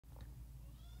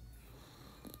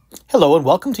Hello and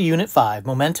welcome to Unit 5,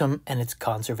 Momentum and its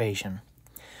Conservation.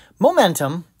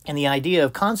 Momentum and the idea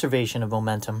of conservation of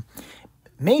momentum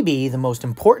may be the most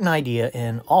important idea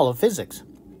in all of physics.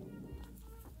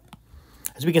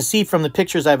 As we can see from the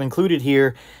pictures I've included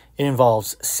here, it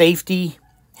involves safety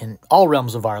in all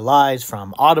realms of our lives,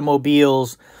 from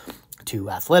automobiles to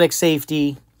athletic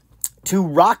safety, to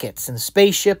rockets and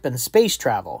spaceship and space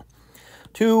travel,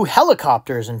 to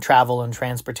helicopters and travel and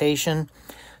transportation,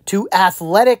 to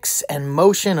athletics and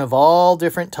motion of all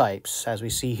different types, as we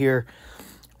see here,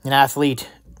 an athlete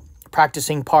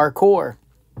practicing parkour.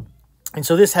 And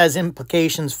so this has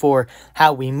implications for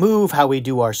how we move, how we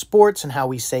do our sports, and how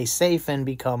we stay safe and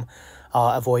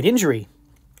avoid injury.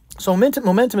 So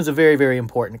momentum is a very, very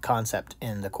important concept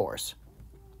in the course.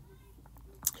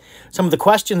 Some of the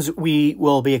questions we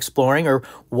will be exploring are,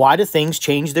 why do things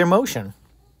change their motion?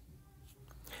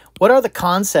 What are the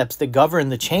concepts that govern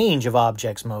the change of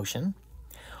objects' motion?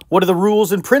 What are the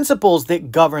rules and principles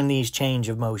that govern these change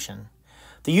of motion?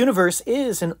 The universe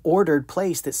is an ordered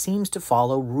place that seems to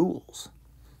follow rules.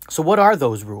 So what are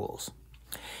those rules?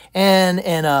 And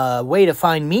a way to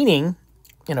find meaning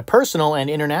in a personal and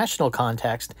international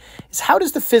context is, how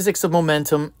does the physics of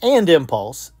momentum and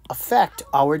impulse affect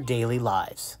our daily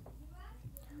lives?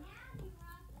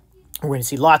 We're going to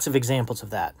see lots of examples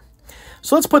of that.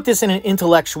 So let's put this in an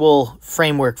intellectual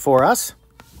framework for us.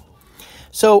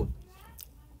 So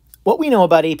what we know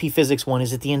about AP Physics 1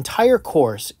 is that the entire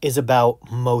course is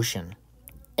about motion.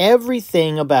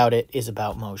 Everything about it is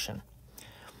about motion.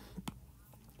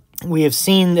 We have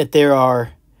seen that there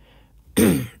are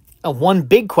one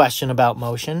big question about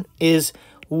motion is,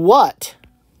 what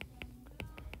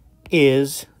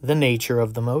is the nature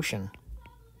of the motion?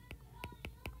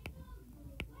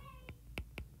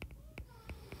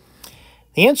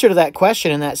 The answer to that question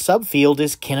in that subfield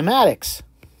is kinematics.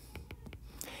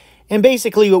 And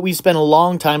basically what we spent a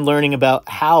long time learning about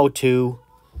how to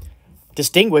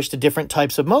distinguish the different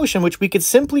types of motion, which we could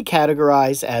simply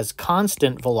categorize as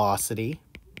constant velocity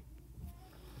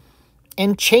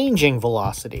and changing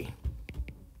velocity.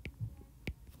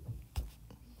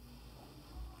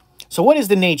 So what is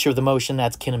the nature of the motion?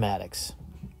 That's kinematics.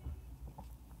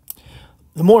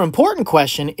 The more important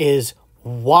question is,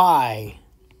 why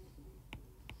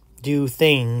do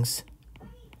things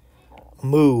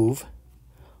move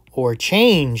or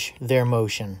change their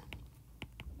motion?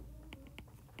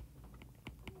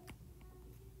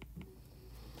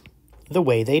 The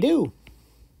way they do.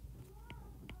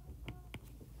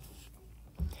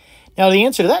 Now, the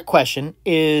answer to that question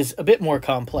is a bit more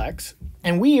complex,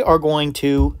 and we are going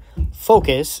to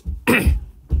focus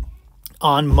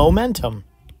on momentum.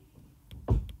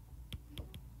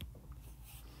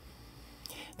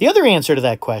 The other answer to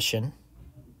that question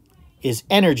is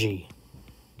energy.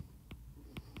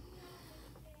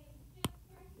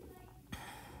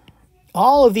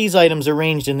 All of these items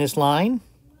arranged in this line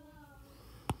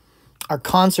are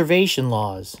conservation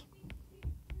laws.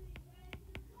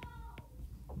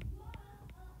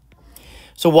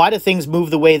 So why do things move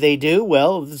the way they do?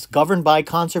 Well, it's governed by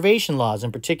conservation laws,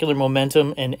 in particular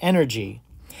momentum and energy.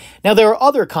 Now, there are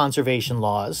other conservation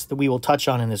laws that we will touch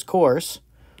on in this course.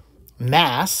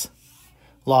 Mass,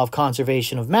 law of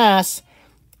conservation of mass,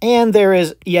 and there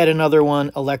is yet another one,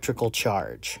 electrical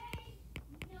charge.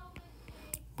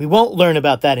 We won't learn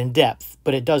about that in depth,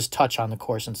 but it does touch on the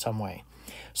course in some way.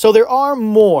 So there are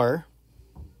more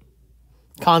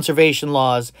conservation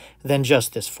laws than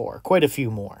just this four, quite a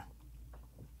few more.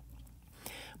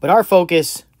 But our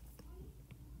focus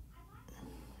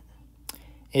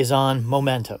is on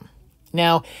momentum.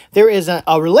 Now, there is a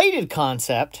related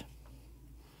concept,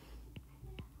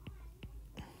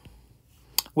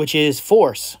 which is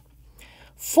force.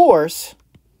 Force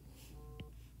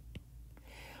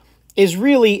is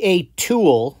really a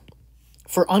tool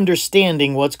for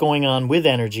understanding what's going on with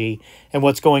energy and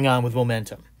what's going on with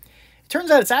momentum. It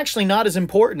turns out it's actually not as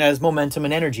important as momentum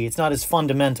and energy. It's not as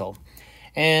fundamental.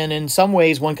 And in some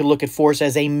ways, one could look at force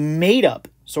as a made-up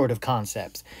sort of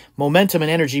concept. Momentum and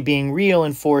energy being real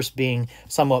and force being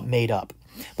somewhat made up.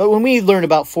 But when we learn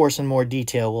about force in more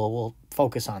detail, we'll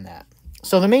focus on that.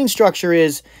 So the main structure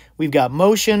is, we've got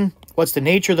motion. What's the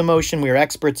nature of the motion? We are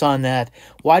experts on that.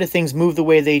 Why do things move the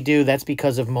way they do? That's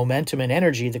because of momentum and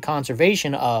energy, the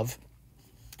conservation of.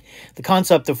 The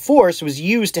concept of force was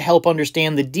used to help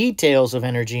understand the details of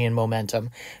energy and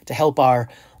momentum, to help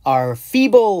our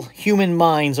feeble human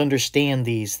minds understand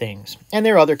these things. And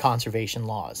there are other conservation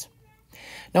laws.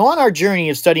 Now, on our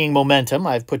journey of studying momentum,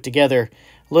 I've put together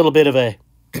a little bit of a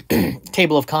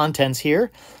table of contents here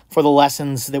for the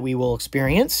lessons that we will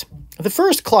experience. The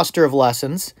first cluster of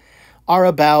lessons are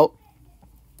about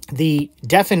the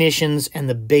definitions and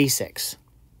the basics.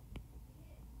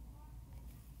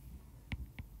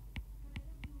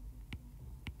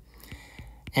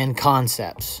 And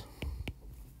concepts.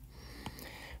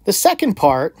 The second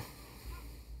part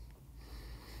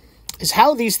is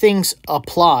how these things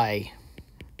apply,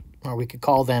 or we could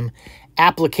call them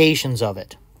applications of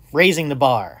it, raising the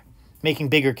bar, making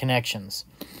bigger connections.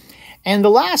 And the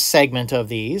last segment of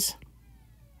these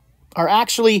are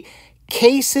actually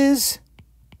cases,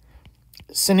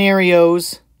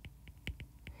 scenarios,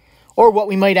 or what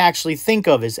we might actually think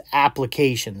of as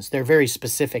applications. They're very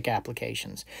specific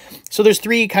applications. So there's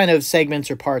three kind of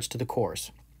segments or parts to the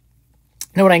course.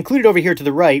 Now, what I included over here to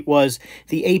the right was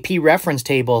the AP reference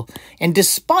table. And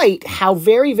despite how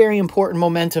very, very important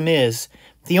momentum is,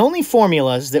 the only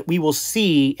formulas that we will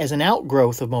see as an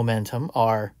outgrowth of momentum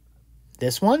are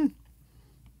this one,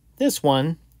 this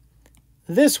one,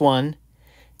 this one,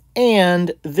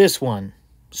 and this one,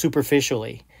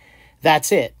 superficially.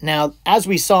 That's it. Now, as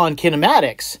we saw in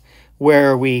kinematics,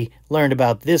 where we learned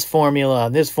about this formula,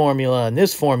 and this formula, and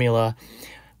this formula,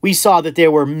 we saw that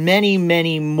there were many,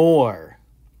 many more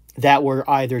that were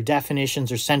either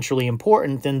definitions or centrally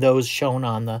important than those shown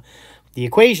on the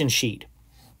equation sheet.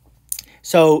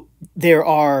 So there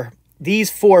are these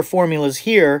four formulas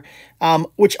here,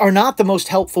 which are not the most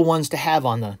helpful ones to have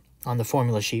on the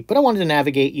formula sheet, but I wanted to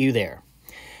navigate you there.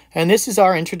 And this is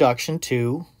our introduction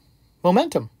to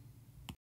momentum.